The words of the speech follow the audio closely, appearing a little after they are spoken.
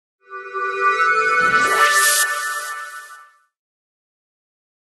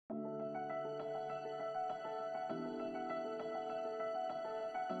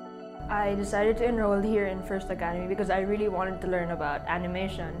I decided to enroll here in First Academy because I really wanted to learn about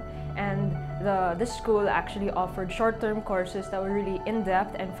animation, and this school actually offered short-term courses that were really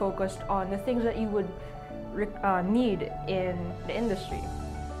in-depth and focused on the things that you would need in the industry.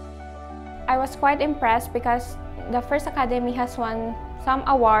 I was quite impressed because the First Academy has won some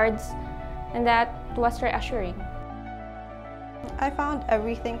awards, and that was reassuring. I found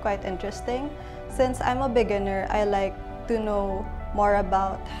everything quite interesting. Since I'm a beginner, I like to know more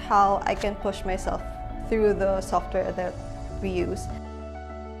about how I can push myself through the software that we use.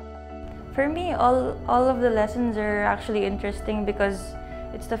 For me, all of the lessons are actually interesting because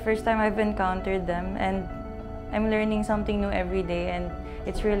it's the first time I've encountered them, and I'm learning something new every day, and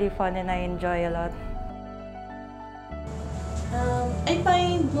it's really fun and I enjoy a lot. I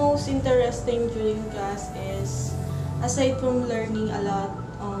find most interesting during class is, aside from learning a lot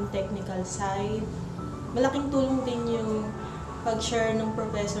on technical side, malaking tulong din yung pag-share ng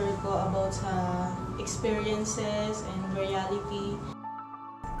professor ko about sa experiences and reality.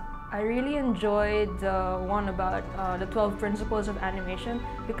 I really enjoyed the one about the 12 principles of animation,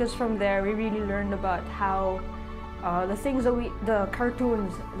 because from there we really learned about how the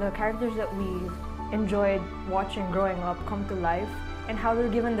cartoons, the characters that we enjoyed watching growing up come to life, and how they're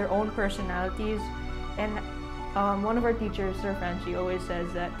given their own personalities. And one of our teachers, Sir Francie, always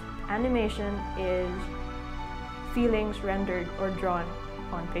says that animation is feelings rendered or drawn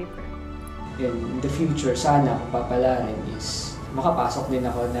on paper. In the future, sana kung papalarin is makapasok din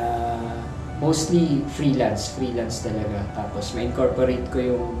ako na mostly freelance talaga. Tapos ma-incorporate ko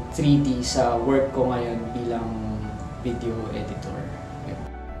yung 3D sa work ko ngayon bilang video editor.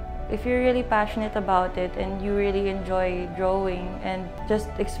 If you're really passionate about it and you really enjoy drawing and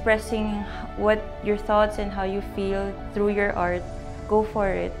just expressing what your thoughts and how you feel through your art, go for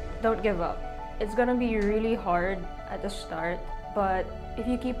it. Don't give up. It's gonna be really hard at the start, but if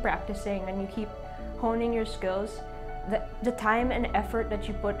you keep practicing and you keep honing your skills, the time and effort that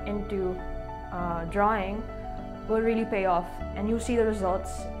you put into drawing will really pay off, and you'll see the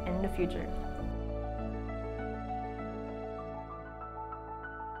results in the future.